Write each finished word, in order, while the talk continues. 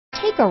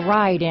Take a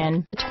ride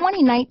in the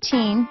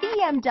 2019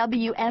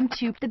 BMW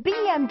M2. The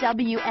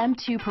BMW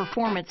M2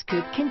 Performance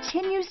Coupe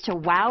continues to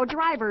wow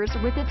drivers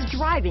with its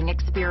driving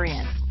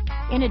experience.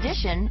 In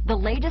addition, the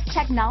latest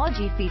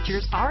technology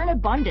features are in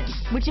abundance,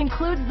 which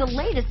includes the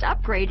latest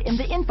upgrade in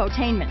the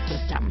infotainment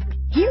system.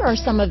 Here are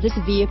some of this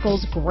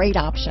vehicle's great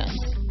options: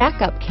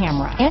 backup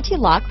camera,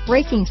 anti-lock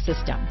braking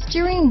system,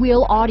 steering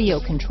wheel audio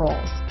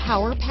controls,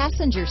 power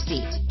passenger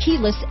seat,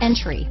 keyless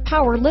entry,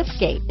 power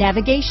liftgate,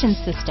 navigation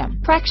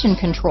system, traction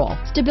control,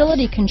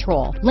 stability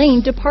control,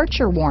 lane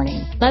departure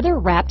warning,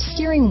 leather-wrapped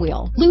steering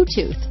wheel,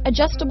 Bluetooth,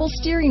 adjustable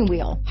steering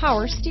wheel,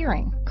 power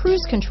steering,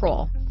 cruise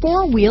control,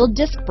 four-wheel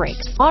disc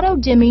brakes,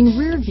 auto-dimming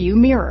rear view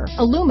mirror,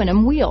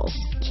 aluminum wheels,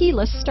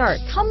 keyless start.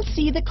 Come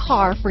see the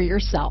car for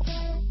yourself.